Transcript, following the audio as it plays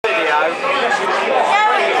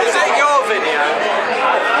Is it your video?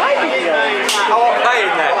 My video? I want paying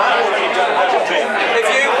then. If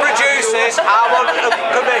you produce this, I want a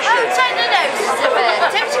commission. I'll take the notice of it.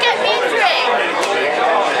 Time to get me a drink.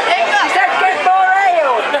 She said get more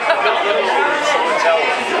ale.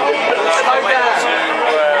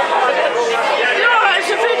 No, it's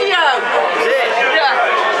a video. Is it? Yeah.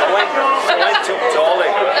 I went up Dolly.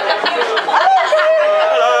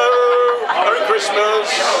 Hello. Merry Christmas.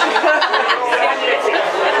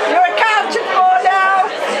 You're accounted for now.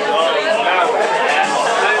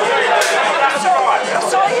 I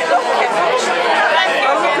saw you looking.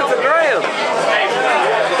 I'm looking for Graham.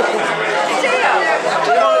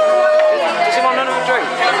 Does he want another drink?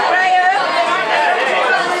 Graham.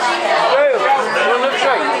 Do you want another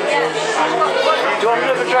drink? Do you want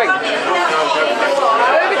another drink?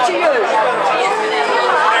 Over to you.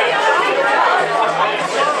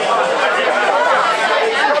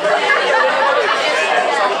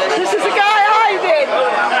 This is a guy hiding.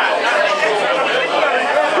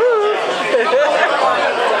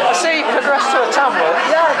 I see you progress to a tablet.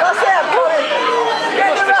 Yeah, that's it.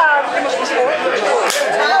 Get around.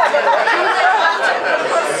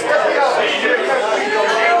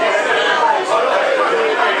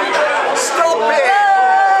 Stop it!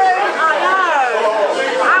 I know.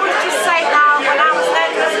 I was just saying how when I was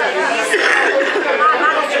there, my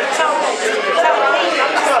manager told me to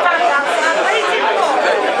stand outside waiting for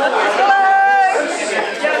him.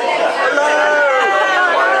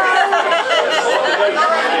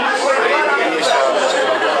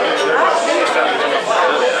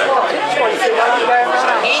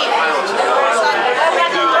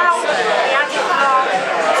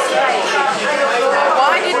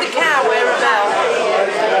 Why did the cow wear a bell?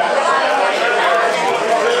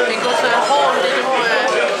 Because her horn didn't work.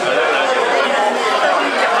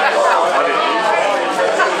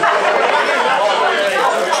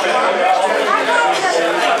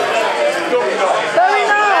 Very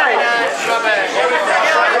nice.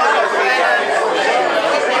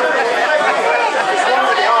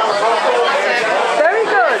 Very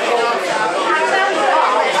good.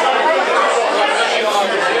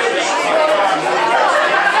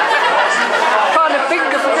 Kind of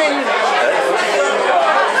finger thing.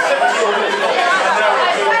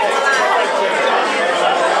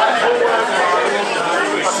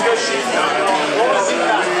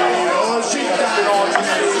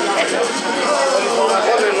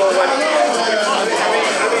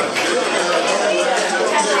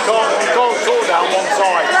 You can't fall down one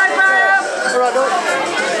side. Right,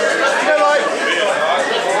 You know, like,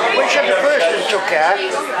 whichever person took out,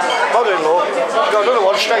 mother-in-law, got another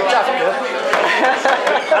one straight after.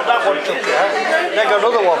 And that one took out, then got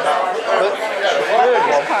another one. But the third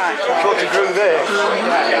one sort of grew there.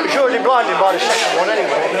 He's already blinded by the second one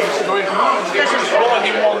anyway. This is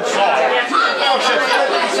blinding one side. That's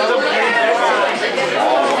all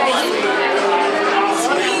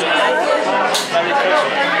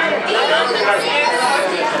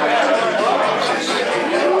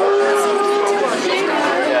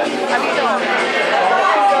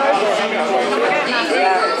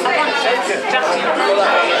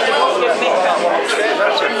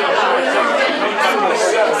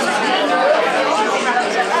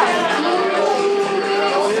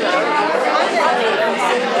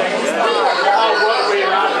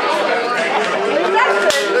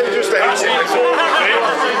that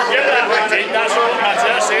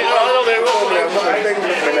matters. That's it. I'll do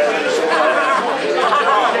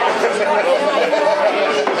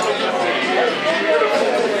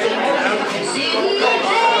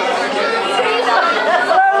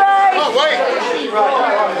Oh, wait!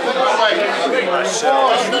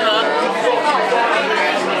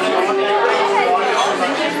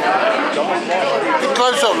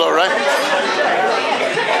 Close up, Laura.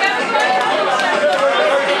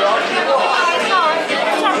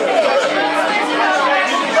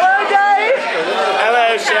 Hello,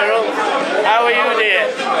 Cheryl. How are you, dear?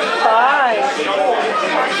 Fine.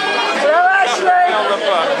 Hello, Ashley. On the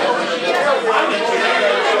back.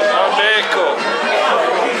 Oh, makeup.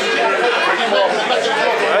 Which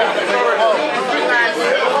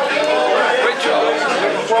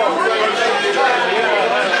one?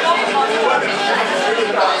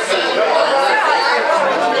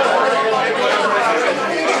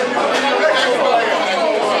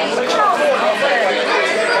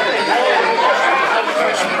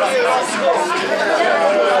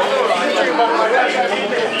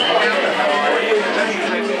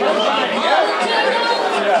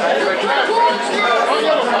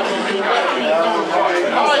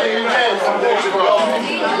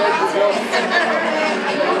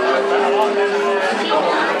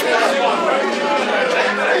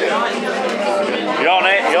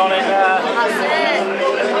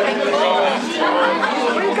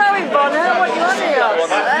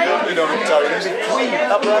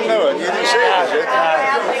 Up around Mirren, you didn't see it, did you?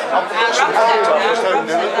 I've got some photographs down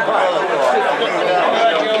there. Look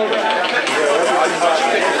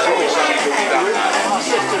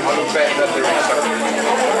at the